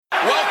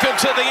Welcome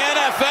to the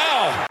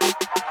NFL.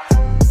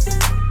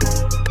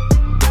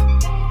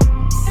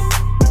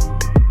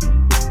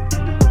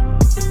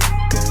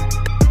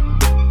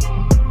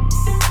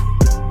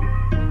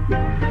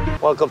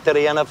 Welcome to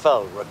the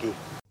NFL, rookie.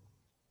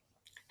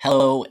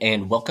 Hello,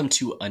 and welcome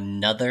to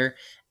another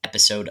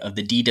episode of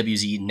the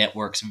DWZ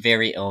Network's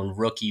very own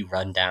Rookie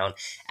Rundown.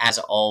 As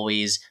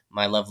always,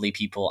 my lovely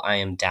people, I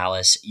am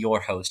Dallas, your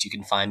host. You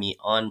can find me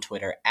on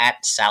Twitter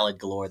at Salad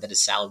Galore. That is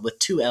salad with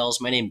two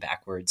L's, my name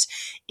backwards.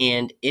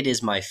 And it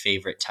is my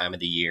favorite time of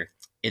the year.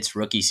 It's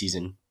rookie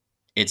season.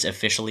 It's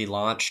officially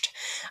launched.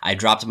 I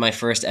dropped my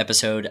first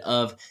episode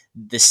of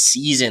the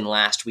season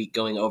last week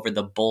going over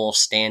the bowl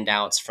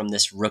standouts from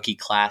this rookie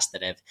class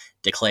that have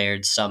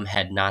declared. Some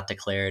had not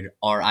declared.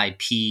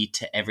 RIP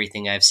to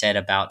everything I've said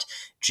about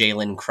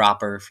Jalen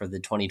Cropper for the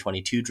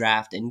 2022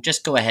 draft, and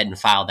just go ahead and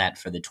file that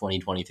for the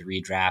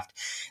 2023 draft.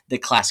 The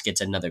class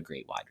gets another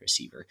great wide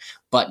receiver.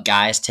 But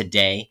guys,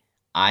 today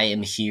I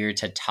am here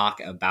to talk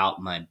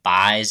about my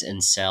buys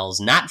and sells,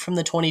 not from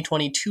the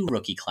 2022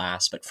 rookie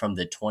class, but from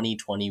the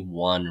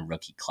 2021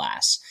 rookie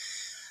class.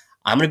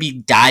 I'm going to be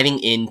diving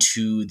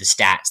into the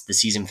stats, the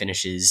season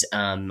finishes,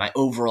 my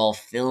overall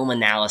film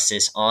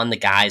analysis on the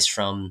guys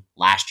from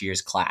last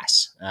year's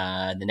class.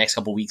 The next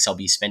couple weeks, I'll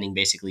be spending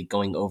basically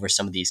going over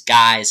some of these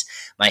guys,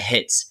 my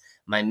hits,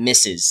 my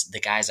misses, the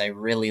guys I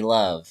really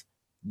love.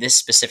 This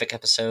specific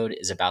episode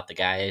is about the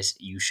guys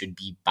you should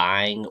be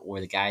buying or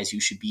the guys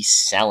you should be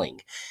selling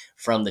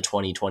from the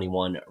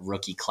 2021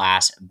 rookie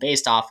class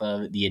based off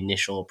of the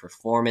initial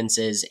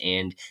performances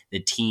and the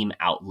team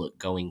outlook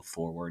going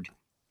forward.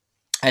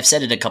 I've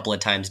said it a couple of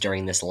times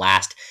during this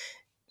last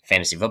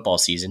fantasy football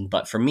season,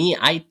 but for me,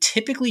 I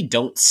typically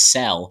don't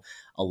sell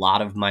a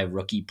lot of my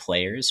rookie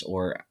players,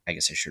 or I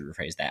guess I should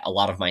rephrase that, a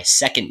lot of my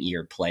second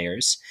year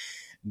players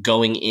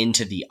going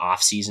into the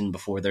offseason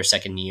before their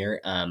second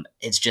year.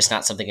 It's just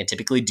not something I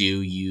typically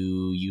do.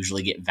 You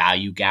usually get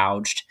value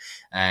gouged,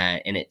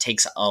 and it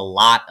takes a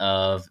lot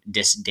of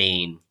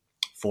disdain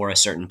for a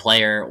certain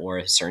player or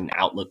a certain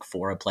outlook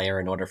for a player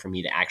in order for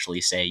me to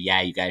actually say, yeah,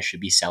 you guys should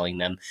be selling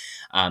them.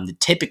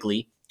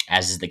 Typically,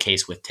 as is the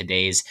case with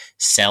today's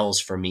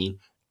sells for me,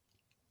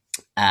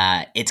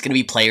 it's going to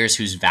be players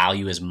whose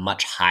value is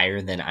much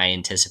higher than I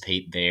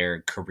anticipate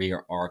their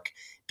career arc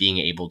being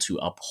able to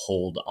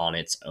uphold on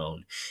its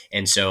own.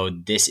 And so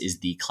this is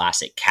the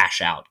classic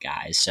cash out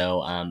guys.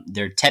 So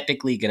they're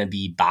typically going to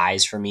be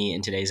buys for me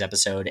in today's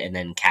episode and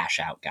then cash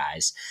out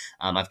guys.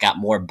 I've got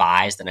more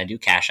buys than I do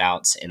cash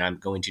outs, and I'm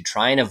going to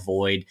try and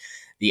avoid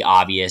the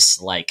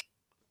obvious, like,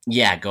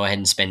 yeah, go ahead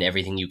and spend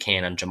everything you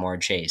can on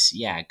Jamar Chase.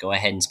 Yeah, go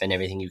ahead and spend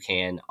everything you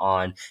can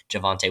on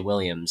Javonte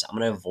Williams. I'm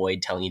going to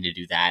avoid telling you to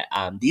do that.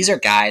 These are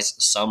guys,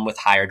 some with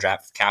higher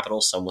draft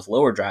capital, some with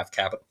lower draft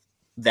capital,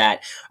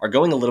 that are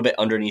going a little bit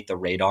underneath the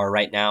radar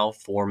right now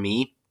for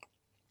me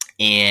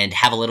and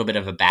have a little bit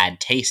of a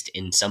bad taste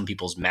in some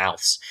people's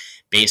mouths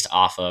based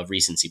off of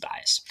recency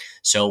bias.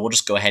 So we'll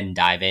just go ahead and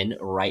dive in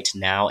right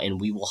now,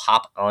 and we will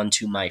hop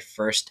onto my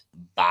first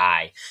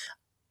buy.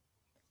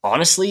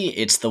 Honestly,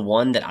 it's the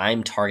one that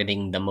I'm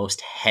targeting the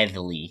most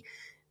heavily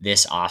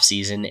this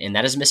offseason, and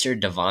that is Mr.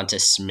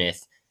 Devonta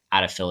Smith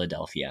out of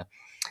Philadelphia.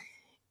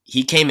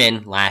 He came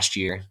in last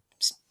year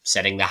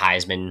setting the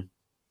Heisman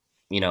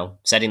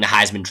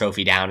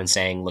Trophy down and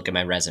saying, look at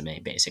my resume,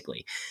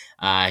 basically.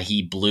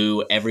 He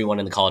blew everyone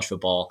in the college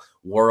football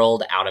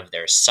world out of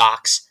their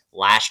socks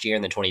last year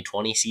in the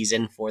 2020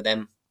 season for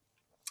them.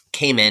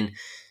 Came in,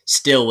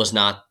 still was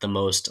not the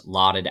most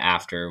lauded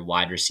after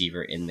wide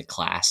receiver in the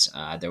class.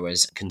 There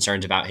was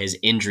concerns about his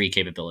injury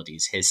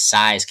capabilities, his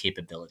size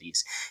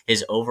capabilities,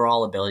 his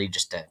overall ability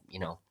just to,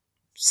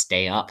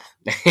 stay up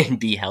and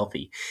be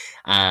healthy,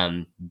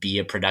 be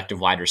a productive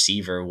wide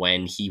receiver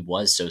when he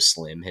was so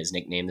slim. His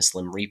nickname, the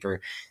Slim Reaper,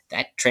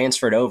 that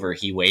transferred over.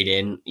 He weighed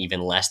in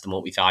even less than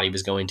what we thought he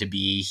was going to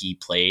be. He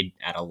played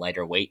at a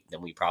lighter weight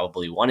than we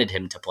probably wanted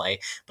him to play.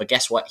 But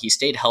guess what? He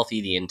stayed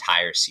healthy the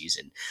entire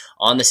season.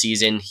 On the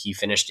season, he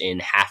finished in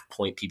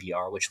half-point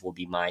PPR, which will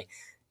be my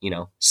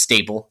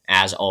staple,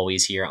 as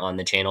always, here on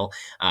the channel.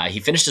 He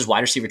finished as wide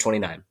receiver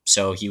 29.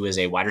 So he was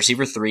a wide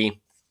receiver 3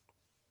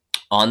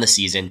 on the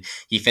season.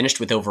 He finished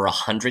with over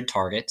 100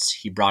 targets.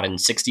 He brought in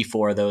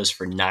 64 of those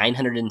for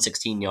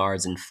 916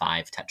 yards and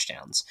 5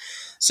 touchdowns.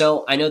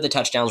 So I know the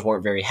touchdowns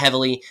weren't very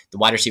heavily. The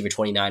wide receiver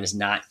 29 is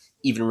not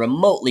even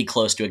remotely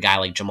close to a guy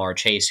like Jamar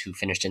Chase, who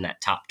finished in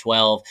that top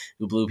 12,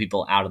 who blew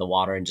people out of the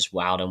water and just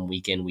wowed them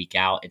week in, week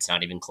out. It's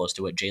not even close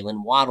to what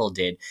Jalen Waddle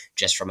did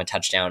just from a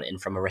touchdown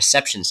and from a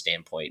reception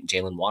standpoint.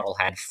 Jalen Waddle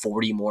had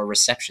 40 more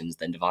receptions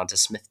than Devonta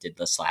Smith did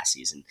this last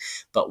season.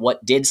 But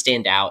what did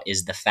stand out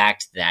is the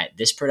fact that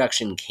this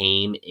production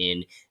came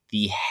in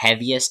the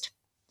heaviest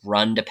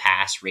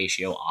run-to-pass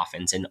ratio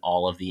offense in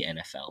all of the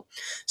NFL.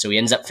 So he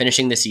ends up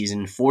finishing the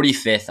season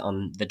 45th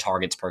on the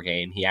targets per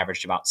game. He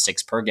averaged about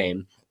 6 per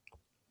game.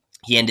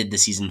 He ended the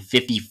season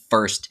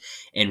 51st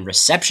in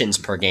receptions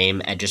per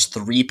game at just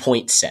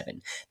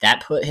 3.7.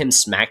 That put him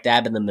smack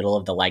dab in the middle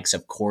of the likes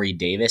of Corey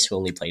Davis, who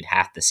only played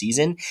half the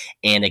season,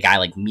 and a guy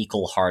like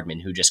Mecole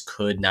Hardman, who just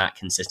could not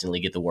consistently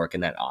get the work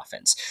in that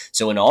offense.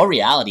 So in all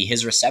reality,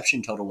 his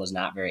reception total was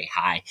not very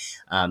high.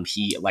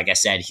 Like I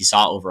said, he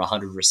saw over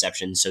 100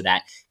 receptions, so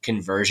that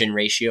conversion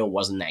ratio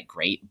wasn't that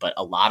great, but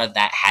a lot of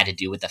that had to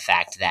do with the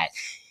fact that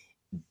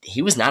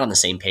he was not on the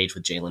same page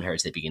with Jalen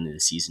Hurts at the beginning of the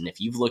season. If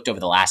you've looked over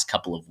the last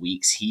couple of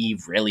weeks, he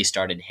really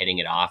started hitting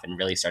it off and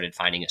really started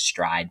finding a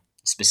stride,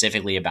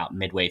 specifically about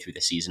midway through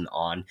the season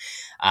on.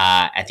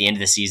 At the end of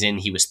the season,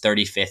 he was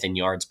 35th in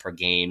yards per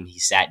game. He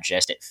sat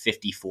just at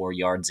 54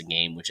 yards a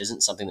game, which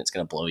isn't something that's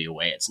going to blow you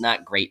away. It's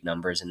not great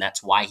numbers, and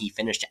that's why he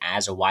finished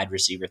as a wide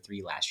receiver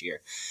 3 last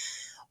year.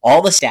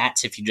 All the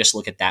stats, if you just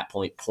look at that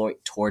point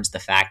towards the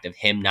fact of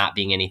him not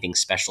being anything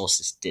special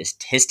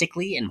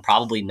statistically and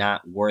probably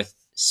not worth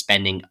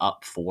spending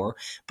up for,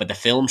 but the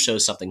film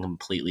shows something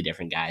completely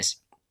different, guys.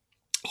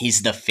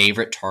 He's the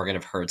favorite target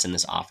of Hurts in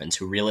this offense,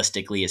 who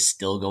realistically is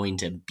still going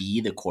to be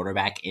the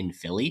quarterback in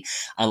Philly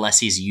unless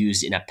he's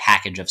used in a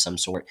package of some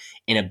sort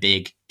in a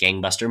big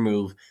gangbuster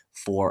move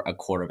for a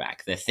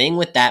quarterback. The thing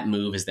with that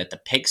move is that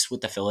the picks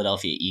with the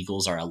Philadelphia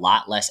Eagles are a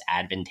lot less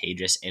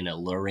advantageous and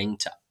alluring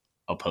to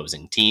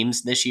opposing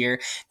teams this year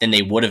than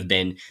they would have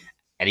been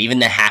at even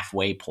the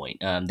halfway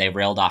point. They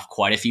railed off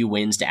quite a few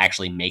wins to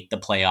actually make the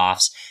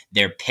playoffs.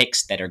 Their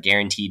picks that are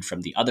guaranteed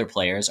from the other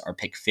players are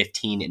pick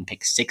 15 and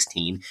pick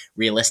 16.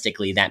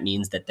 Realistically, that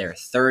means that their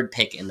third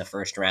pick in the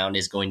first round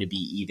is going to be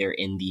either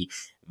in the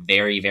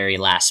very, very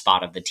last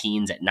spot of the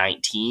teens at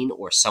 19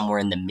 or somewhere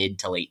in the mid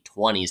to late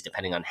 20s,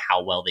 depending on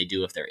how well they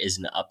do if there is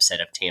an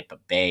upset of Tampa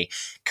Bay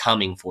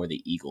coming for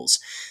the Eagles.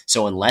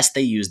 So unless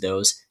they use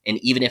those, and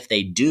even if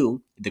they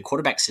do, the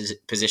quarterback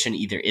position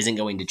either isn't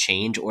going to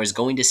change or is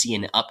going to see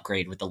an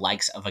upgrade with the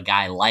likes of a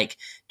guy like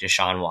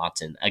Deshaun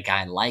Watson, a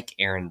guy like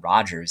Aaron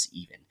Rodgers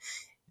even.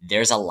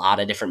 There's a lot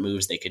of different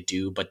moves they could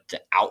do, but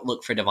the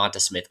outlook for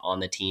Devonta Smith on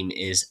the team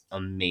is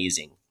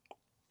amazing.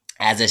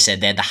 As I said,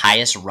 they had the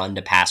highest run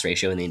to pass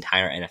ratio in the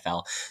entire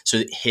NFL.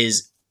 So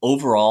his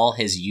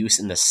use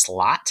in the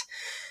slot,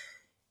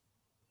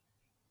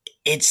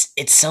 it's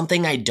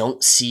something I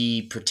don't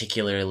see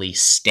particularly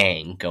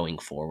staying going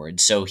forward.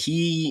 So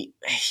he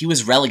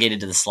was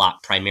relegated to the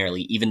slot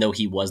primarily, even though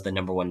he was the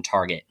number one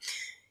target.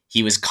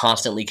 He was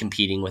constantly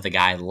competing with a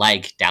guy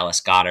like Dallas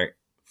Goedert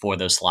for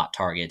those slot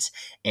targets,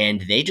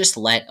 and they just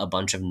let a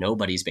bunch of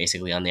nobodies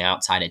basically on the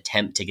outside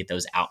attempt to get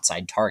those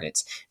outside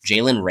targets.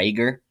 Jalen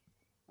Reagor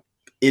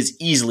is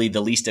easily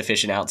the least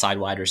efficient outside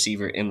wide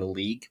receiver in the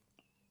league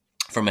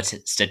from a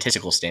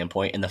statistical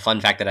standpoint. And the fun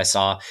fact that I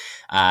saw,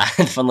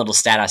 the fun little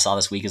stat I saw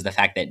this week is the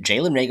fact that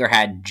Jalen Reagor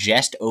had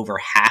just over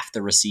half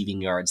the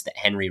receiving yards that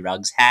Henry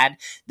Ruggs had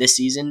this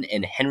season,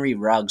 and Henry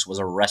Ruggs was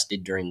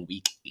arrested during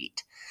week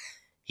 8.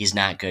 He's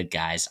not good,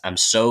 guys. I'm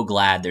so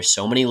glad there's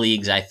so many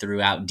leagues I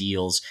threw out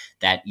deals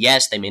that,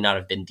 yes, they may not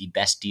have been the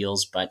best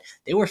deals, but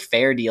they were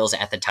fair deals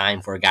at the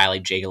time for a guy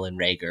like Jalen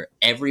Reagor.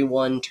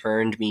 Everyone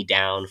turned me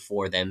down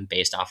for them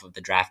based off of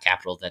the draft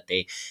capital that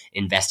they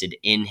invested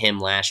in him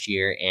last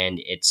year, and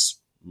it's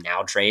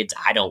now trades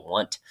I don't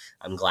want.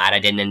 I'm glad I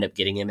didn't end up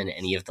getting him in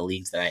any of the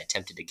leagues that I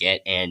attempted to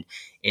get, and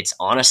it's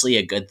honestly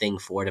a good thing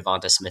for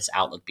Devonta Smith's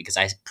outlook because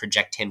I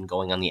project him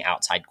going on the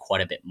outside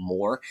quite a bit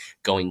more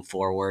going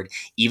forward.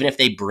 Even if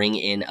they bring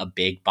in a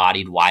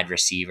big-bodied wide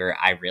receiver,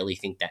 I really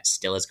think that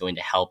still is going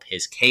to help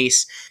his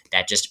case.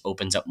 That just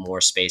opens up more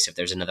space if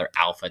there's another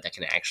alpha that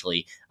can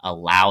actually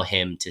allow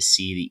him to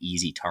see the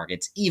easy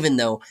targets, even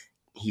though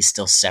he's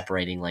still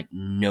separating like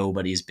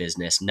nobody's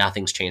business.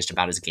 Nothing's changed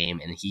about his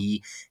game, and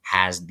he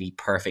has the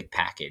perfect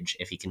package.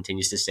 If he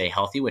continues to stay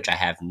healthy, which I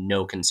have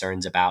no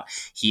concerns about,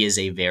 he is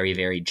a very,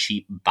 very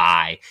cheap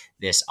buy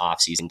this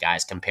offseason,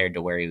 guys, compared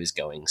to where he was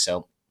going.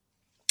 So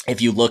if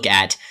you look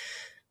at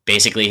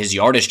basically his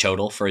yardage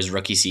total for his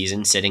rookie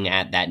season, sitting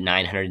at that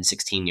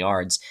 916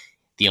 yards,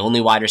 the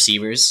only wide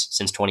receivers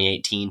since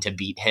 2018 to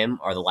beat him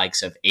are the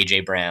likes of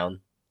A.J.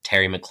 Brown,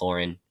 Terry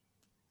McLaurin,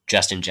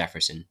 Justin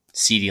Jefferson,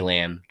 CeeDee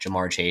Lamb,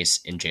 Jamar Chase,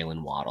 and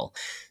Jalen Waddle.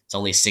 It's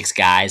only 6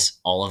 guys.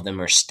 All of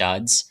them are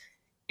studs,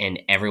 and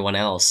everyone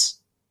else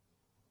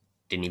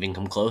didn't even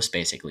come close,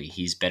 basically.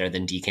 He's better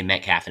than DK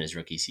Metcalf in his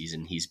rookie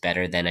season. He's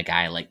better than a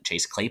guy like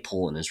Chase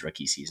Claypool in his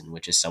rookie season,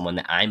 which is someone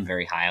that I'm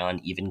very high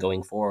on, even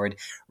going forward,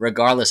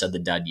 regardless of the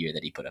dud year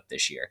that he put up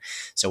this year.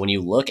 So when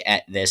you look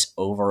at this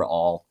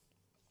overall,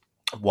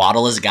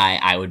 Waddle is a guy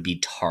I would be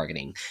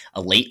targeting.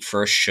 A late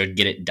first should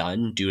get it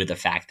done due to the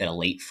fact that a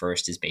late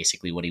first is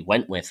basically what he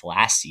went with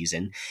last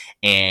season.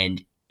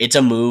 And it's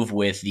a move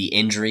with the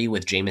injury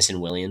with Jameson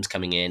Williams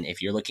coming in.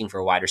 If you're looking for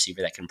a wide receiver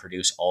that can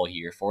produce all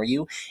year for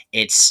you,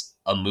 it's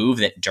a move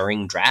that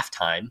during draft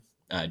time,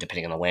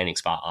 depending on the landing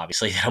spot,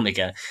 obviously, that'll make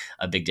a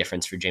big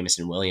difference for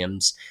Jameson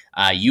Williams.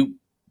 You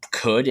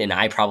could, and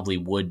I probably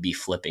would be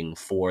flipping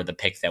for the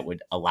pick that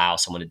would allow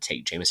someone to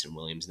take Jameson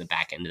Williams in the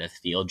back end of the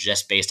field,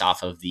 just based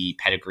off of the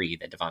pedigree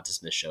that Devonta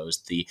Smith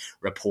shows, the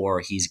rapport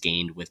he's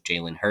gained with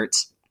Jalen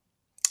Hurts.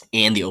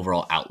 and the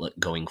overall outlook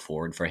going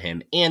forward for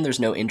him. And there's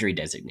no injury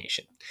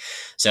designation.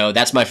 So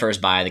that's my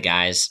first buy of the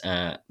guys,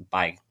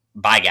 buy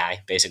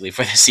guy basically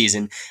for the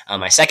season.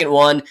 My second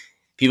one,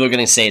 people are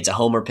going to say it's a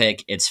homer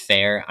pick. It's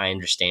fair. I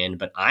understand,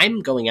 but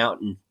I'm going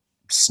out and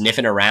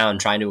sniffing around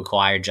trying to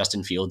acquire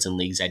Justin Fields in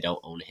leagues I don't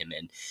own him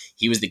in.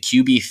 He was the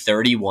QB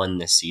 31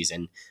 this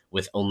season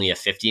with only a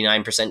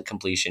 59%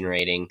 completion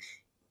rating,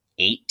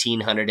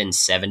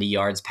 1,870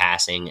 yards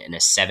passing, and a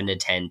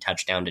 7-10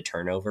 touchdown to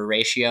turnover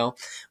ratio.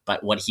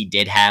 But what he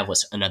did have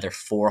was another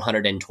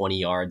 420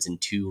 yards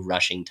and 2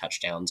 rushing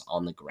touchdowns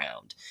on the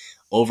ground.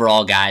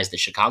 Overall, guys, the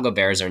Chicago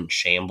Bears are in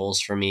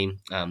shambles for me.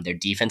 Their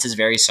defense is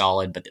very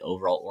solid, but the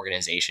overall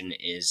organization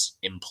is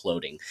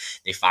imploding.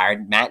 They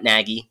fired Matt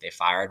Nagy. They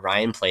fired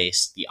Ryan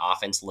Pace. The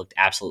offense looked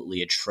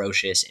absolutely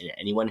atrocious, and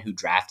anyone who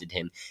drafted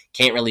him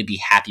can't really be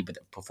happy with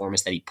the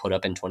performance that he put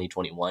up in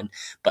 2021.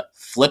 But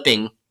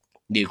flipping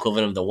the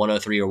equivalent of the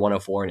 103 or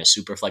 104 in a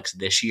super flex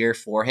this year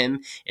for him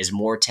is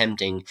more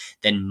tempting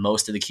than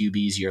most of the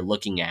QBs you're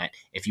looking at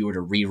if you were to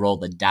re-roll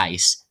the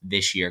dice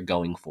this year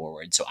going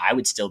forward. So I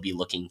would still be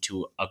looking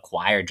to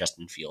acquire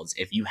Justin Fields.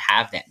 If you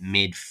have that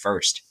mid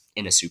first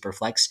in a super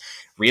flex,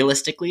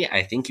 realistically,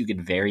 I think you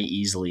could very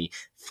easily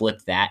flip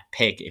that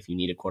pick if you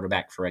need a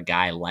quarterback for a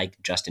guy like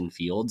Justin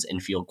Fields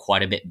and feel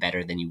quite a bit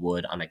better than you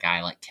would on a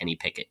guy like Kenny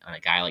Pickett, on a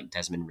guy like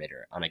Desmond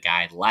Ridder, on a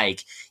guy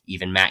like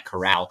even Matt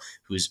Corral,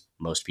 who's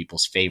most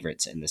people's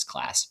favorites in this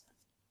class.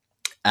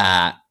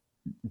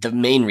 The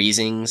main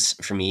reasons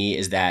for me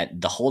is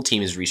that the whole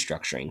team is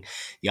restructuring.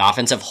 The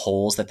offensive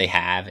holes that they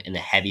have in the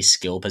heavy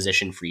skill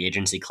position free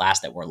agency class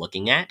that we're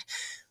looking at,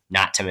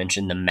 not to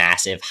mention the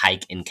massive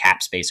hike in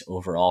cap space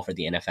overall for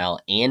the NFL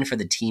and for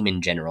the team in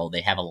general.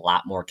 They have a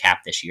lot more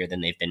cap this year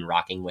than they've been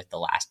rocking with the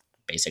last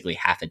basically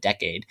half a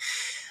decade.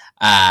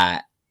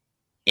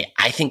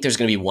 I think there's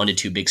going to be 1 to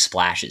 2 big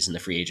splashes in the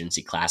free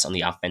agency class on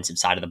the offensive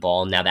side of the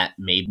ball. Now, that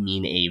may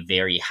mean a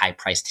very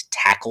high-priced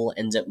tackle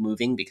ends up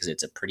moving because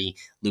it's a pretty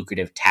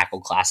lucrative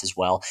tackle class as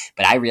well.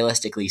 But I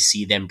realistically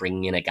see them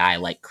bringing in a guy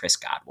like Chris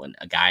Godwin,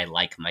 a guy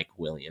like Mike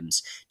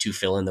Williams to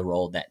fill in the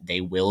role that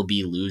they will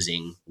be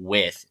losing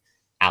with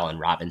Allen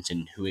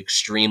Robinson, who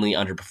extremely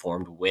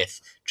underperformed with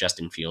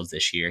Justin Fields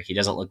this year. He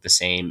doesn't look the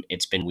same.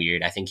 It's been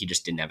weird. I think he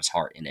just didn't have his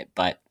heart in it.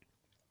 But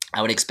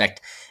I would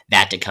expect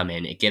that to come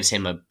in. It gives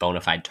him a bona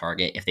fide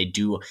target. If they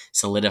do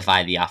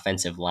solidify the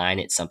offensive line,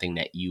 it's something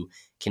that you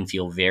can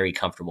feel very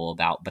comfortable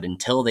about. But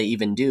until they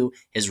even do,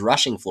 his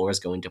rushing floor is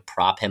going to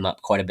prop him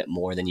up quite a bit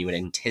more than you would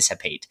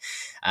anticipate.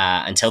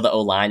 Until the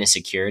O-line is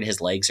secured,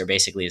 his legs are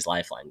basically his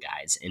lifeline,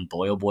 guys. And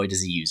boy, oh boy,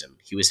 does he use them.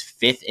 He was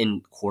 5th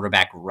in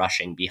quarterback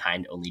rushing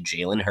behind only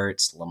Jalen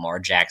Hurts, Lamar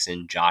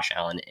Jackson, Josh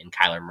Allen, and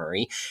Kyler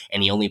Murray.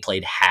 And he only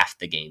played half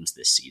the games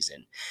this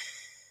season.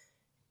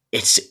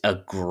 It's a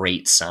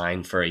great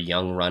sign for a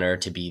young runner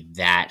to be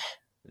that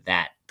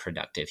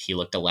productive. He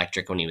looked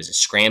electric when he was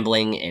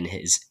scrambling, and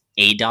his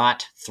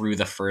ADOT through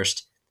the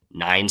first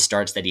 9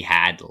 starts that he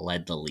had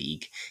led the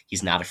league.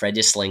 He's not afraid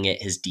to sling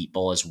it, his deep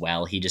ball as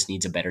well. He just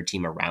needs a better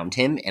team around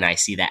him, and I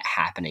see that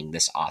happening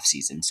this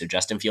offseason. So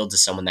Justin Fields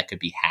is someone that could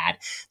be had.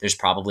 There's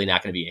probably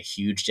not going to be a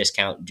huge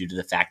discount due to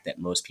the fact that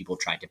most people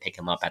tried to pick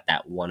him up at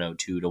that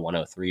 102 to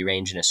 103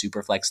 range in a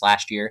super flex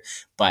last year,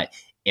 but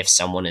if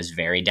someone is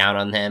very down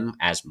on him,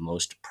 as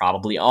most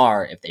probably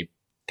are, if they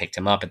picked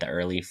him up at the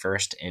early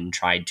first and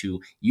tried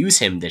to use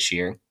him this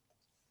year,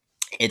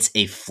 it's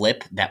a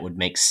flip that would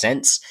make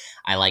sense.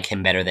 I like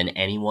him better than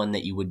anyone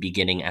that you would be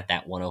getting at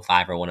that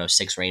 105 or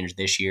 106 range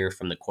this year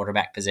from the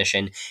quarterback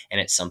position,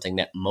 and it's something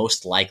that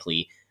most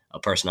likely a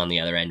person on the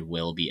other end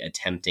will be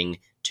attempting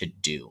to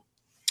do.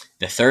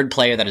 The third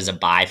player that is a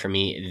buy for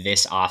me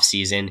this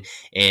offseason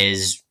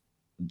is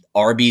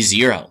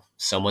RB0.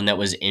 Someone that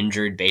was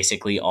injured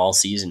basically all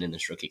season in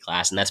this rookie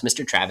class, and that's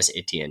Mr. Travis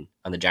Etienne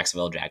on the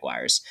Jacksonville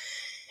Jaguars.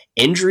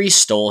 Injury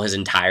stole his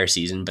entire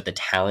season, but the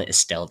talent is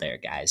still there,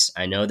 guys.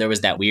 I know there was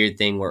that weird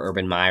thing where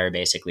Urban Meyer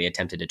basically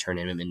attempted to turn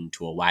him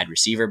into a wide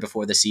receiver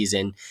before the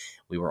season.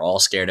 We were all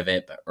scared of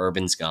it, but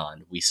Urban's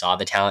gone. We saw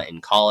the talent in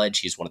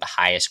college. He's one of the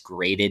highest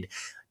graded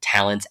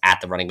talents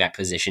at the running back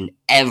position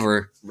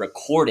ever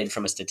recorded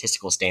from a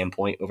statistical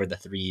standpoint over the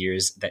 3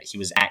 years that he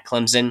was at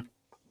Clemson.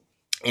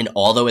 And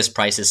although his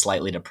price is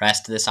slightly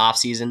depressed this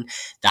offseason,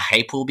 the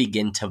hype will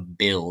begin to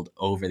build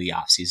over the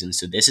offseason.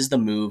 So this is the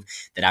move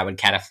that I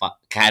would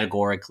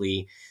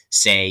categorically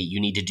say you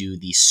need to do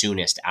the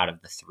soonest out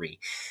of the 3.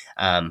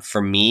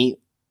 For me,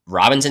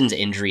 Robinson's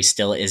injury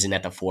still isn't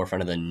at the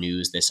forefront of the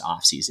news this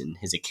offseason,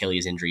 his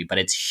Achilles injury, but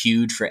it's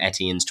huge for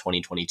Etienne's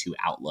 2022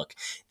 outlook.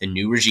 The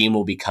new regime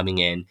will be coming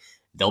in.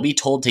 They'll be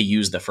told to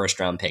use the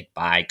first-round pick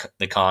by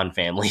the Khan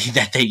family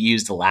that they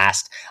used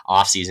last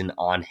offseason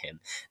on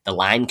him. The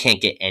line can't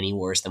get any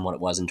worse than what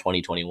it was in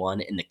 2021,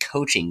 and the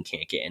coaching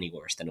can't get any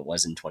worse than it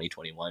was in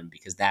 2021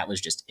 because that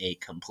was just a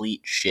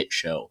complete shit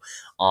show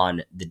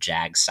on the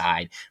Jags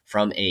side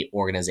from a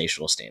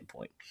organizational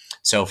standpoint.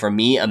 So for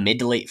me, a mid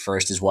to late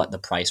first is what the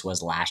price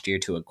was last year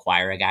to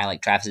acquire a guy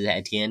like Travis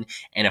Etienne,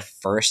 and a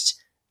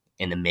first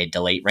in the mid to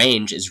late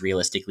range is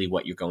realistically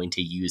what you're going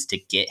to use to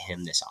get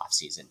him this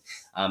offseason.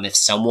 If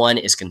someone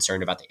is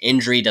concerned about the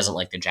injury, doesn't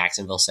like the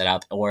Jacksonville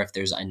setup, or if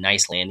there's a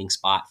nice landing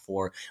spot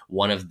for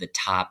one of the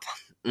top,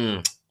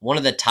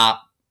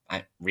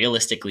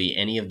 realistically,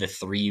 any of the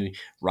 3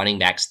 running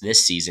backs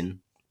this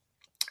season,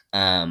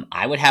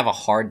 I would have a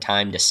hard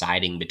time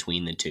deciding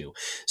between the 2.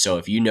 So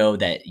if you know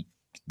that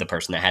the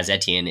person that has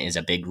Etienne is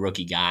a big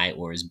rookie guy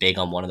or is big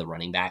on one of the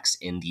running backs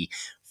in the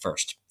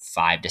first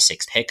 5 to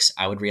 6 picks,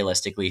 I would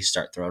realistically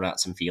start throwing out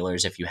some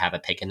feelers if you have a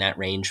pick in that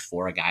range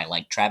for a guy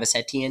like Travis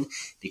Etienne,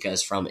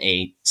 because from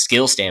a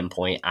skill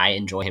standpoint, I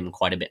enjoy him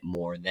quite a bit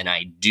more than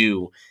I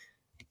do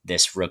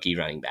this rookie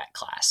running back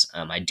class.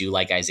 I do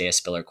like Isaiah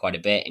Spiller quite a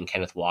bit, and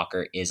Kenneth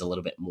Walker is a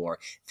little bit more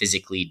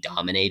physically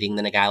dominating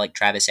than a guy like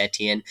Travis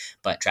Etienne,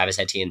 but Travis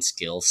Etienne's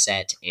skill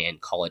set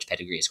and college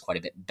pedigree is quite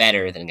a bit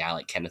better than a guy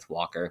like Kenneth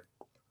Walker.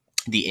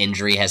 The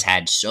injury has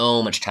had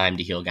so much time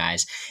to heal,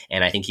 guys,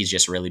 and I think he's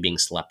just really being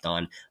slept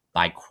on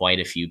by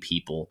quite a few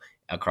people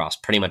across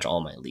pretty much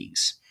all my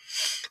leagues.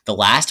 The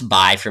last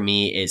buy for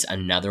me is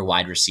another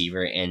wide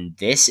receiver, and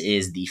this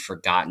is the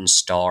forgotten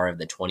star of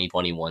the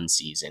 2021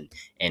 season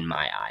in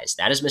my eyes.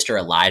 That is Mr.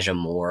 Elijah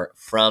Moore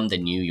from the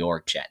New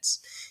York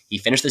Jets. He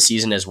finished the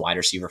season as wide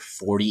receiver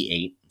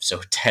 48, so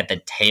at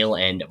the tail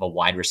end of a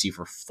wide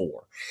receiver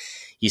 4.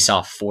 He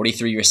saw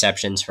 43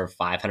 receptions for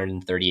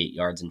 538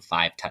 yards and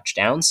 5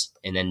 touchdowns,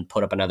 and then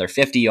put up another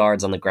 50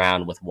 yards on the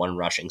ground with 1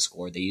 rushing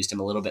score. They used him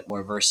a little bit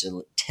more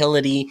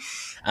versatility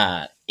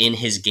in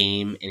his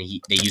game, and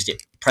they used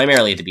it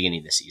primarily at the beginning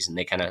of the season.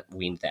 They kind of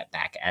weaned that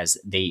back as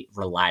they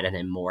relied on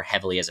him more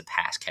heavily as a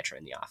pass catcher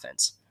in the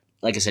offense.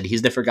 Like I said,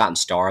 he's the forgotten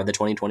star of the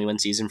 2021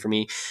 season for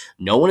me.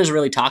 No one is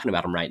really talking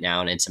about him right now,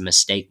 and it's a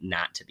mistake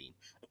not to be.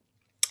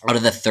 Out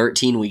of the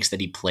 13 weeks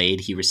that he played,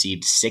 he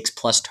received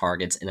 6+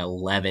 targets in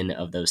 11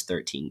 of those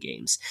 13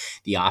 games.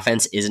 The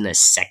offense isn't as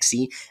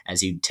sexy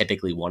as you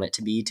typically want it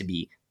to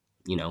be,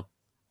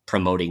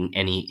 promoting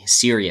any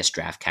serious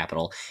draft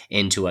capital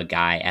into a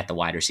guy at the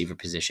wide receiver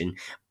position,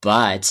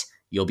 but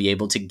you'll be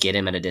able to get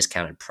him at a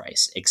discounted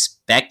price.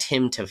 Expect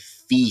him to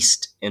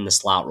feast in the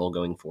slot role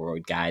going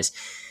forward, guys.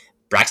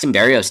 Braxton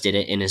Berrios did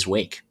it in his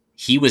wake.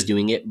 He was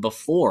doing it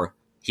before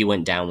he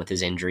went down with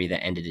his injury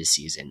that ended his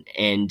season.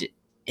 And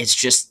it's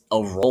just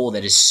a role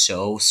that is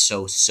so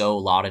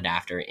lauded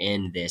after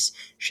in this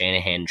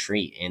Shanahan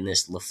tree, in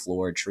this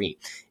LaFleur tree,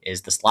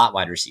 is the slot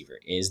wide receiver,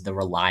 is the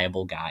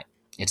reliable guy.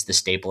 It's the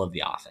staple of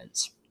the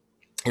offense.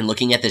 And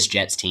looking at this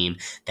Jets team,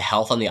 the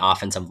health on the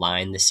offensive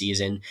line this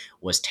season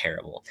was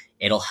terrible.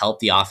 It'll help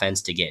the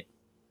offense to get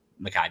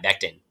Mekhi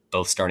Becton,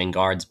 both starting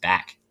guards,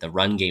 back. The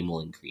run game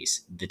will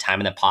increase. The time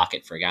in the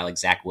pocket for a guy like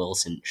Zach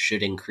Wilson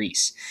should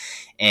increase.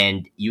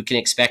 And you can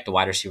expect the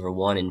wide receiver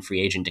 1 and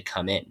free agent to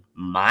come in.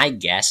 My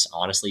guess,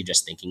 honestly,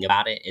 just thinking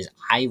about it, is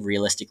I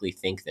realistically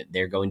think that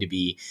they're going to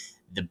be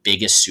the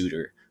biggest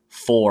suitor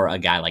for a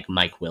guy like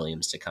Mike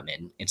Williams to come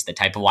in. It's the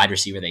type of wide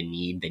receiver they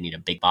need. They need a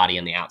big body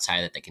on the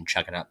outside that they can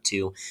chuck it up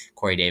to.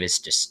 Corey Davis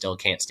just still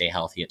can't stay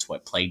healthy. It's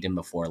what plagued him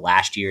before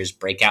last year's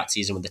breakout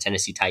season with the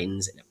Tennessee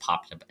Titans, and it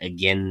popped up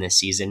again this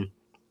season.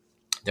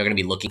 They're going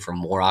to be looking for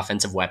more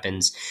offensive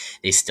weapons.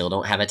 They still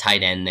don't have a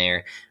tight end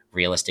there.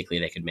 Realistically,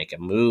 they could make a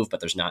move, but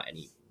there's not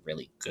any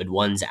really good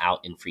ones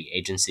out in free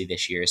agency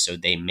this year, so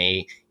they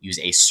may use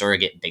a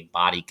surrogate big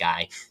body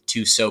guy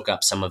to soak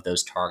up some of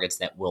those targets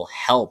that will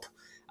help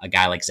a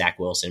guy like Zach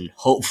Wilson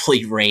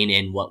hopefully rein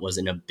in what was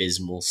an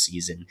abysmal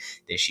season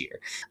this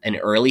year. An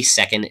early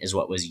second is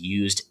what was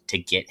used to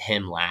get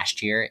him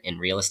last year, and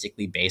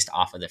realistically, based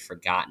off of the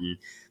forgotten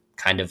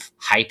kind of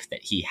hype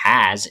that he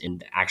has and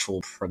the actual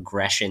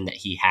progression that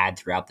he had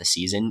throughout the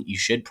season, you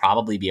should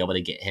probably be able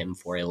to get him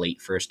for a late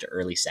first to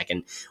early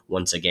second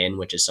once again,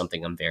 which is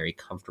something I'm very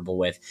comfortable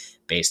with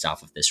based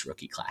off of this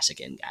rookie class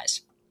again,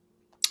 guys.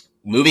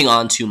 Moving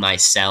on to my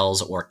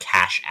sells or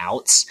cash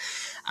outs.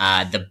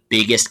 The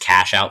biggest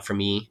cash out for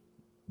me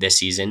this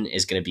season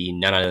is going to be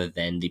none other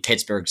than the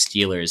Pittsburgh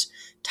Steelers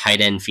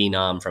tight end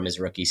phenom from his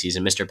rookie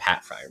season, Mr.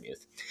 Pat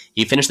Freiermuth.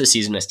 He finished the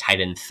season as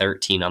tight end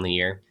 13 on the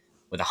year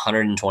with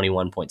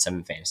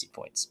 121.7 fantasy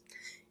points.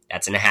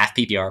 That's in a half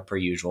PPR per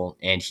usual,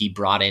 and he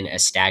brought in a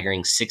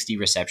staggering 60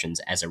 receptions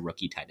as a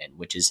rookie tight end,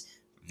 which is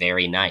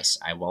very nice.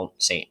 I won't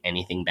say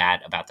anything bad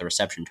about the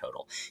reception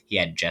total. He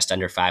had just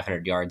under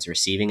 500 yards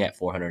receiving at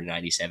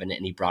 497,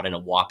 and he brought in a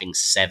whopping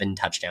 7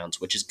 touchdowns,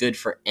 which is good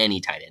for any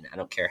tight end. I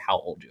don't care how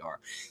old you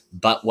are.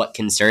 But what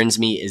concerns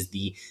me is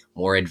the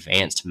more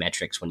advanced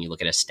metrics when you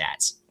look at his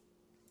stats.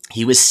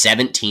 He was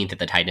 17th at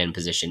the tight end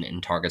position in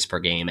targets per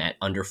game at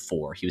under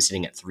 4. He was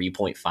sitting at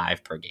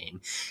 3.5 per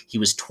game. He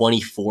was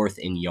 24th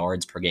in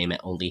yards per game at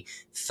only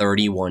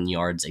 31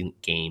 yards a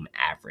game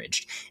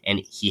averaged. And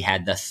he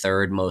had the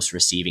 3rd most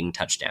receiving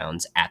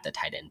touchdowns at the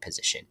tight end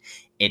position.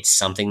 It's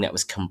something that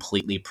was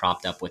completely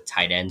propped up with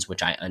tight ends,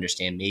 which I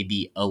understand may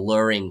be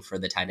alluring for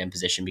the tight end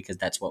position because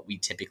that's what we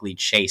typically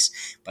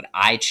chase. But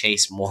I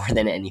chase more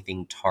than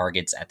anything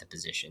targets at the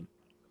position.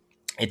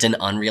 It's an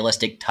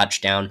unrealistic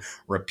touchdown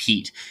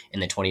repeat in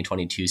the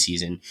 2022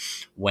 season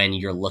when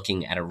you're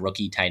looking at a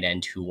rookie tight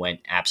end who went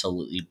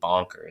absolutely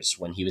bonkers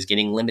when he was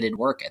getting limited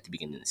work at the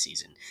beginning of the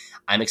season.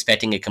 I'm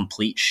expecting a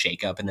complete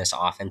shakeup in this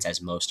offense,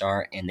 as most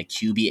are, and the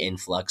QB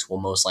influx will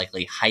most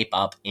likely hype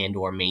up and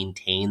or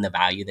maintain the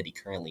value that he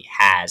currently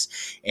has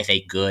if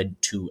a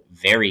good to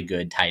very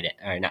good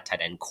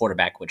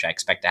quarterback, which I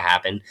expect to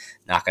happen.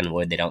 Knock on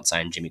wood, they don't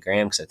sign Jimmy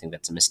Graham because I think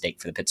that's a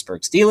mistake for the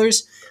Pittsburgh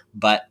Steelers,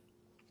 but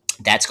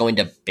that's going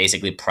to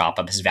basically prop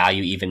up his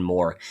value even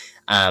more.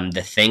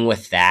 The thing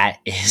with that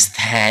is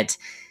that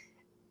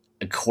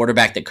a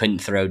quarterback that couldn't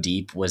throw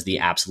deep was the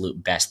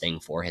absolute best thing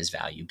for his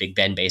value. Big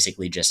Ben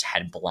basically just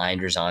had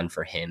blinders on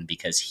for him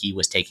because he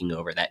was taking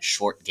over that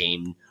short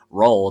game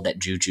role that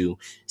Juju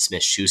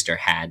Smith-Schuster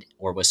had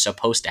or was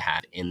supposed to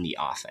have in the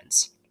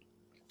offense.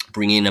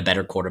 Bringing in a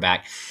better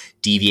quarterback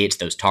deviates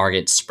those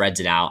targets,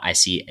 spreads it out. I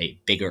see a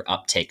bigger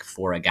uptick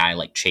for a guy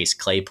like Chase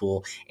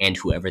Claypool and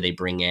whoever they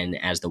bring in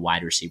as the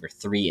wide receiver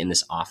 3 in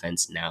this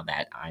offense now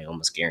that I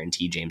almost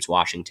guarantee James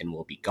Washington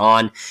will be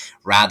gone,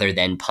 rather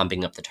than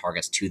pumping up the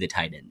targets to the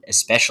tight end,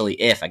 especially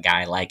if a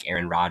guy like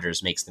Aaron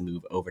Rodgers makes the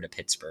move over to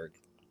Pittsburgh.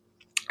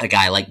 A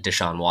guy like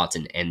Deshaun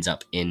Watson ends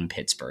up in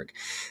Pittsburgh.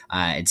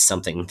 It's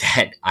something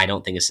that I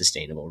don't think is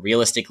sustainable.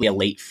 Realistically, a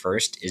late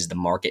first is the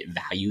market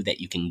value that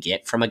you can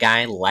get from a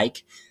guy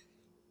like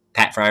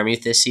Pat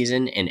Freiermuth this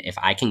season, and if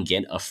I can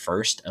get a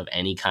first of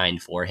any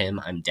kind for him,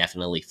 I'm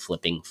definitely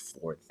flipping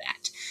for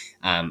that.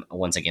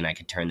 Once again, I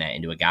could turn that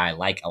into a guy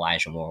like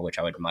Elijah Moore, which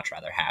I would much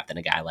rather have than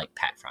a guy like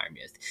Pat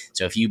Freiermuth.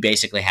 So if you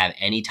basically have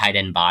any tight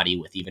end body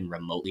with even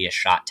remotely a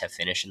shot to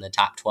finish in the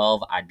top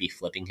 12, I'd be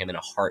flipping him in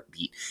a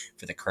heartbeat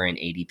for the current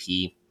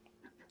ADP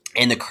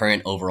and the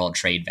current overall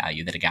trade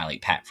value that a guy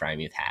like Pat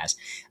Freiermuth has.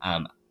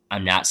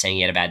 I'm not saying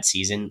he had a bad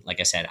season. Like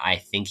I said, I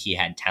think he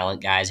had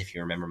talent, guys. If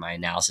you remember my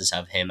analysis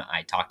of him,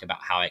 I talked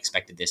about how I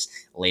expected this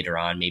later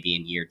on, maybe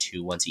in year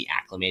 2 once he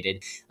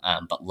acclimated.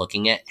 But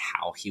looking at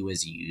how he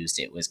was used,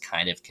 it was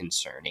kind of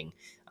concerning.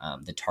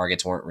 The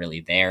targets weren't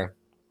really there.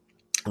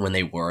 When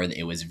they were,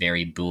 it was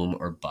very boom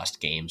or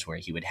bust games where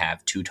he would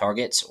have 2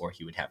 targets or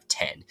he would have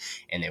 10,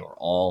 and they were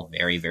all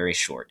very, very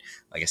short.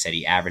 Like I said,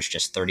 he averaged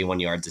just 31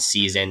 yards a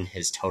season.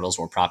 His totals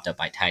were propped up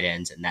by tight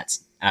ends, and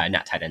that's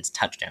not tight ends,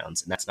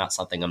 touchdowns, and that's not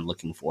something I'm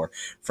looking for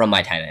from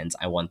my tight ends.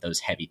 I want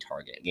those heavy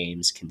target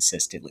games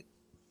consistently.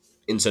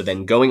 And so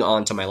then going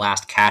on to my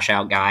last cash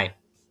out guy,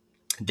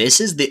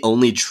 this is the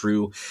only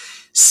true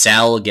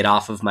sell, get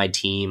off of my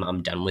team,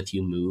 I'm done with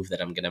you move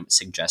that I'm going to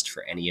suggest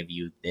for any of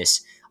you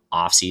this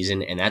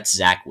offseason, and that's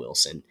Zach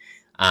Wilson.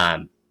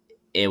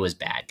 It was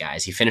bad,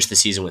 guys. He finished the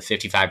season with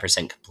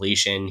 55%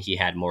 completion. He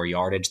had more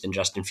yardage than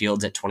Justin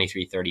Fields at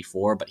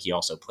 23-34, but he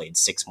also played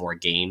 6 more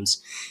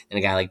games than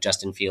a guy like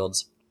Justin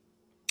Fields.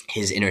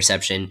 His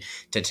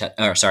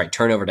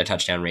turnover to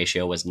touchdown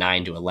ratio was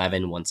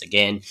 9-11 once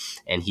again,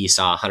 and he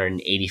saw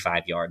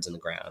 185 yards on the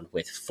ground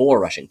with 4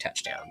 rushing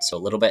touchdowns. So a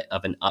little bit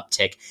of an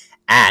uptick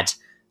at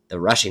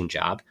the rushing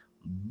job,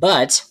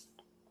 but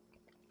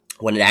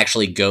when it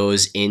actually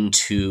goes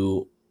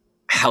into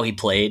how he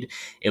played,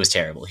 it was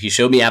terrible. He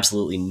showed me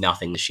absolutely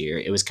nothing this year.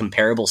 It was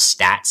comparable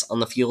stats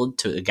on the field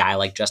to a guy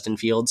like Justin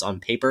Fields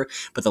on paper,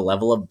 but the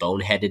level of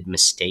boneheaded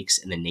mistakes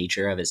and the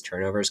nature of his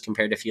turnovers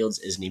compared to Fields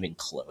isn't even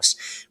close.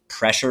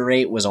 Pressure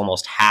rate was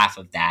almost half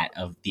of that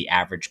of the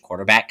average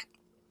quarterback,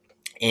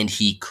 and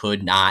he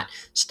could not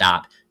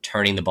stop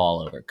turning the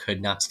ball over,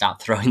 could not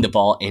stop throwing the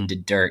ball into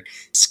dirt,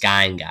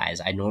 skying guys.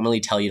 I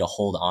normally tell you to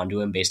hold on to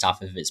him based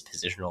off of his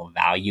positional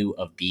value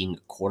of being a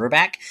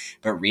quarterback,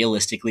 but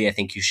realistically, I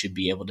think you should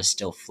be able to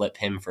still flip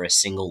him for a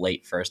single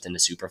late first in the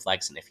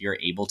Superflex, and if you're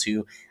able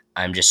to,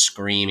 I'm just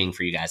screaming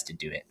for you guys to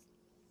do it.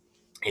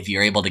 If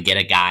you're able to get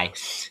a guy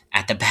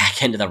at the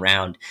back end of the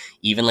round,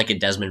 even like a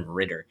Desmond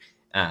Ridder,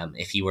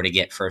 if you were to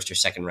get first or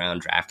second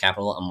round draft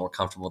capital, I'm more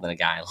comfortable than a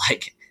guy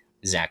like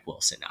Zach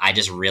Wilson.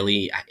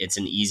 It's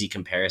an easy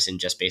comparison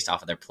just based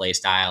off of their play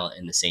style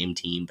and the same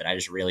team, but I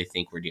just really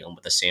think we're dealing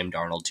with a Sam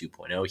Darnold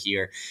 2.0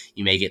 here.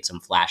 You may get some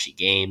flashy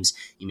games.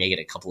 You may get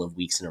a couple of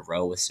weeks in a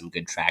row with some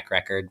good track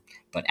record,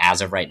 but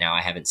as of right now,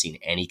 I haven't seen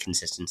any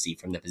consistency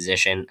from the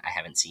position. I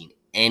haven't seen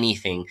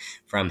anything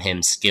from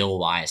him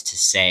skill-wise to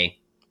say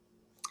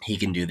he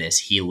can do this.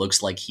 He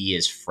looks like he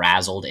is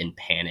frazzled and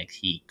panicked.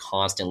 He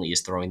constantly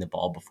is throwing the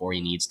ball before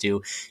he needs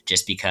to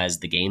just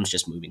because the game's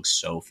just moving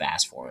so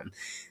fast for him.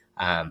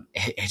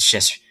 It's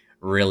just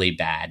really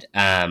bad.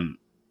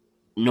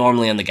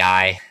 Normally on the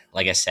guy,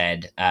 like I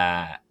said,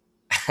 I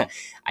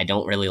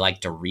don't really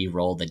like to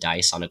re-roll the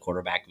dice on a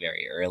quarterback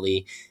very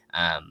early.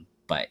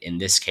 But in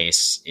this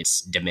case,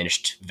 it's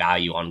diminished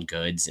value on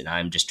goods, and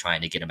I'm just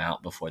trying to get them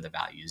out before the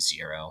value is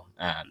 0.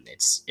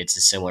 It's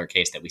a similar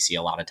case that we see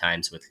a lot of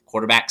times with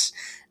quarterbacks.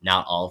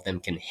 Not all of them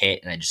can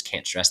hit, and I just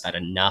can't stress that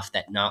enough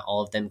that not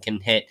all of them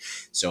can hit.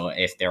 So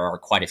if there are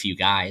quite a few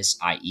guys,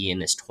 i.e. in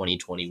this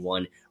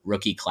 2021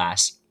 rookie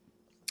class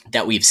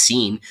that we've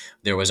seen,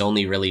 there was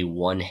only really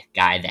one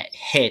guy that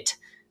hit.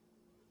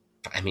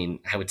 I mean,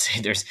 I would say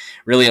there's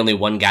really only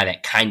one guy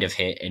that kind of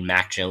hit, and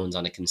Mac Jones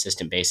on a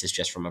consistent basis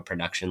just from a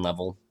production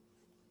level.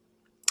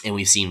 and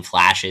we've seen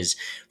flashes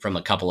from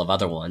a couple of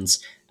other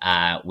ones.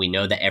 We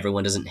know that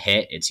everyone doesn't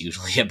hit. It's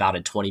usually about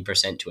a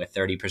 20% to a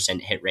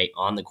 30% hit rate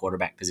on the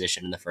quarterback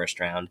position in the first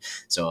round.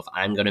 So if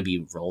I'm going to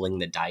be rolling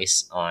the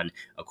dice on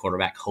a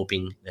quarterback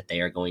hoping that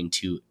they are going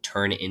to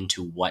turn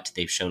into what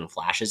they've shown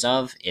flashes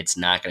of, it's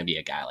not going to be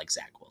a guy like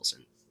Zach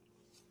Wilson.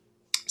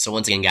 So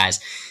once again, guys,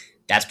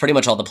 that's pretty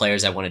much all the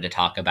players I wanted to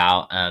talk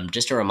about.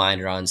 Just a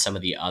reminder on some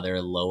of the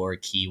other lower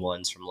key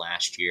ones from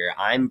last year.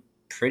 I'm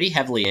pretty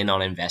heavily in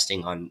on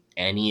investing on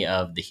any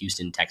of the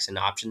Houston Texan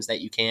options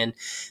that you can.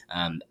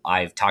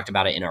 I've talked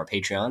about it in our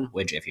Patreon,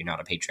 which if you're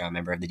not a Patreon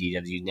member of the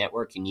DW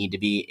Network, you need to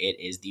be. It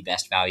is the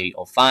best value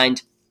you'll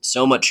find.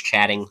 So much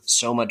chatting,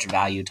 so much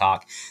value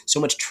talk, so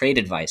much trade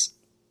advice,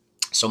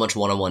 so much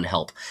one-on-one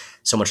help,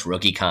 so much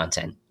rookie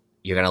content.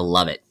 You're going to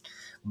love it.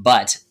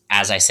 But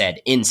as I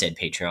said in said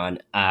Patreon,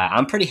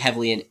 I'm pretty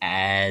heavily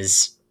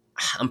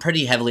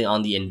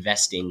on the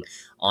investing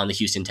on the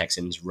Houston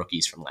Texans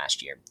rookies from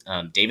last year.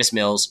 Davis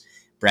Mills,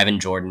 Brevin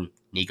Jordan,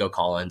 Nico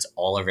Collins,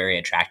 all are very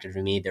attractive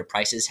to me. Their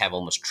prices have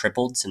almost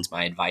tripled since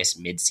my advice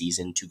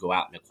mid-season to go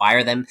out and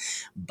acquire them,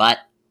 but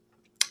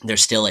they're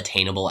still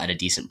attainable at a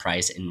decent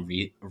price and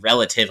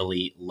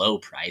relatively low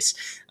price.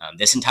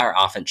 This entire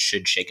offense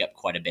should shake up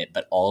quite a bit,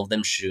 but all of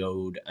them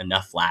showed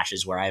enough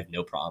flashes where I have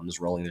no problems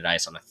rolling the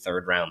dice on a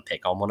third-round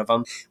pick on one of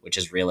them, which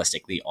is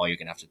realistically all you're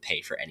going to have to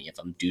pay for any of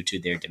them due to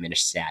their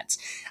diminished stats.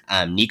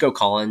 Nico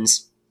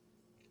Collins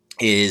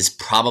is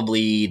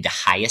probably the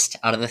highest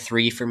out of the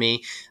three for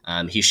me.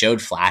 He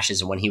showed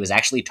flashes, and when he was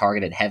actually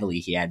targeted heavily,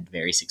 he had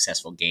very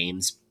successful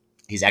games.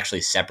 He's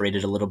actually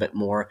separated a little bit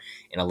more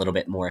and a little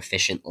bit more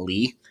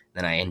efficiently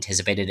than I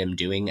anticipated him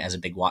doing as a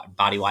big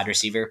body wide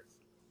receiver.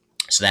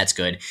 So that's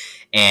good.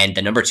 And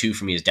the number 2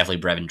 for me is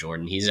definitely Brevin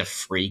Jordan. He's a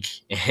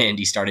freak, and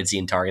he started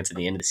seeing targets at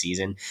the end of the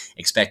season.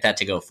 Expect that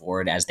to go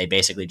forward as they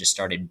basically just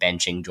started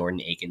benching Jordan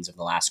Akins of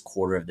the last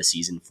quarter of the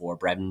season for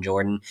Brevin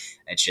Jordan.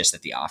 It's just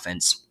that the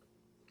offense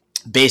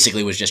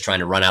basically was just trying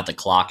to run out the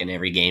clock in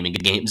every game and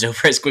get games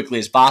over as quickly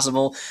as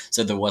possible.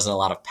 So there wasn't a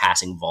lot of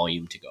passing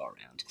volume to go around.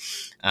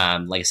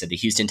 Like I said, the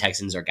Houston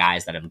Texans are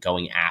guys that I'm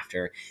going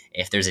after.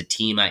 If there's a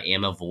team I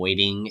am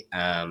avoiding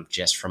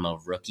just from a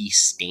rookie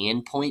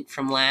standpoint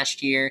from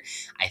last year,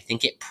 I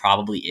think it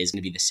probably is going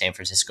to be the San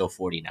Francisco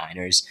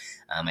 49ers.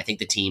 I think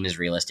the team is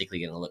realistically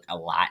going to look a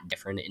lot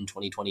different in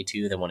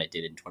 2022 than what it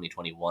did in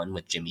 2021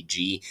 with Jimmy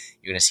G.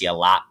 You're going to see a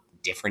lot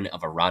different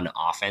of a run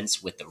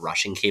offense with the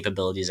rushing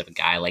capabilities of a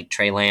guy like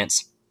Trey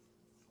Lance.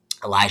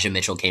 Elijah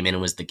Mitchell came in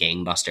and was the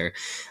gangbuster.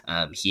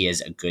 He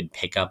is a good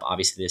pickup,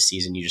 obviously, this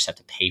season. You just have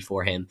to pay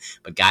for him.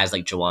 But guys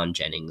like Jawan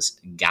Jennings,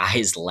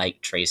 guys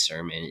like Trey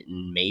Sermon,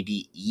 and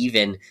maybe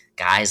even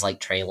guys like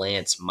Trey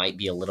Lance might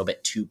be a little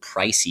bit too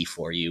pricey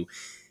for you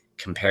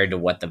compared to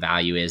what the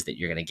value is that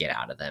you're going to get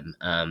out of them.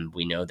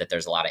 We know that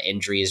there's a lot of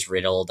injuries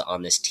riddled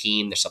on this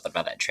team. There's something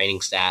about that training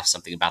staff,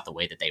 something about the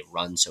way that they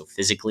run so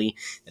physically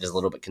that is a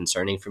little bit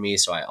concerning for me.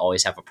 So I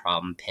always have a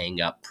problem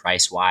paying up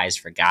price-wise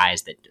for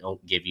guys that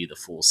don't give you the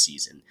full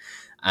season.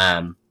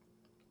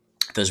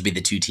 Those would be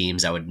the 2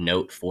 teams I would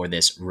note for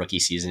this rookie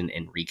season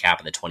and recap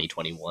of the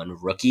 2021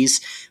 rookies.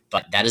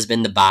 But that has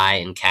been the buy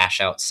and cash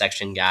out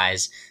section,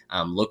 guys.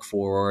 Look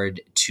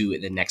forward to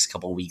the next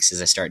couple of weeks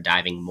as I start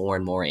diving more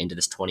and more into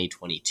this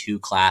 2022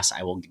 class.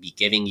 I will be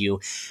giving you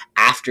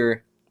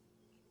after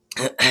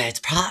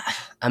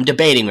I'm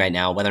debating right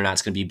now whether or not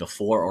it's going to be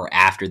before or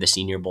after the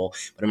Senior Bowl,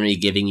 but I'm going to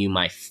be giving you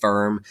my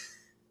firm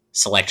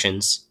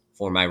selections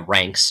for my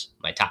ranks,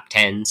 my top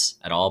 10s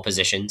at all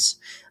positions.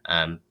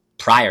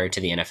 Prior to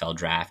the NFL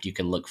draft, you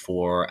can look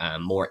for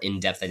more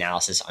in-depth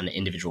analysis on the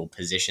individual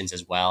positions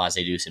as well as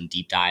I do some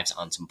deep dives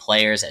on some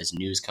players as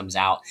news comes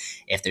out.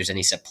 If there's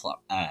any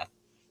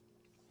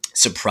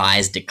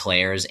surprise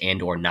declares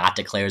and or not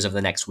declares of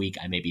the next week,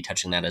 I may be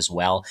touching that as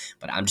well.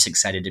 But I'm just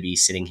excited to be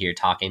sitting here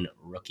talking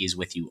rookies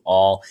with you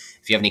all.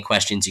 If you have any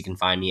questions, you can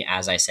find me,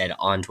 as I said,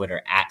 on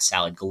Twitter at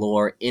Salad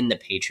Galore, in the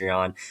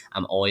Patreon.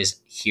 I'm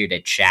always here to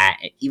chat.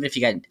 Even if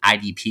you got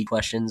IDP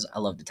questions, I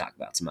love to talk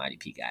about some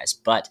IDP guys.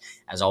 But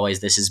as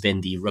always, this has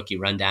been the Rookie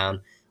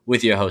Rundown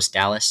with your host,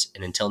 Dallas.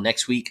 And until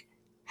next week,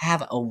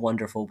 have a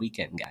wonderful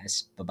weekend,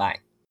 guys. Bye-bye.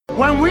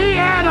 When we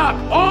add up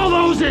all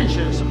those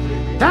inches,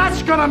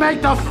 that's gonna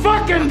make the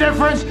fucking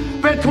difference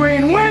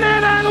between winning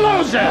and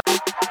losing.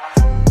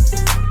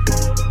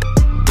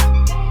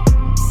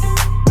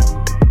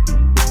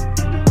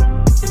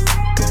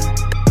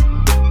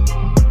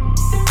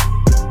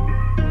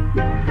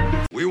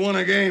 We won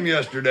a game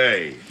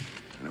yesterday.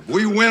 And if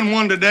we win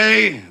one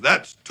today,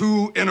 that's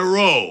 2 in a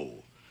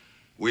row.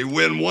 We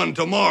win one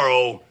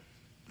tomorrow,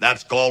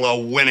 that's called a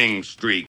winning streak.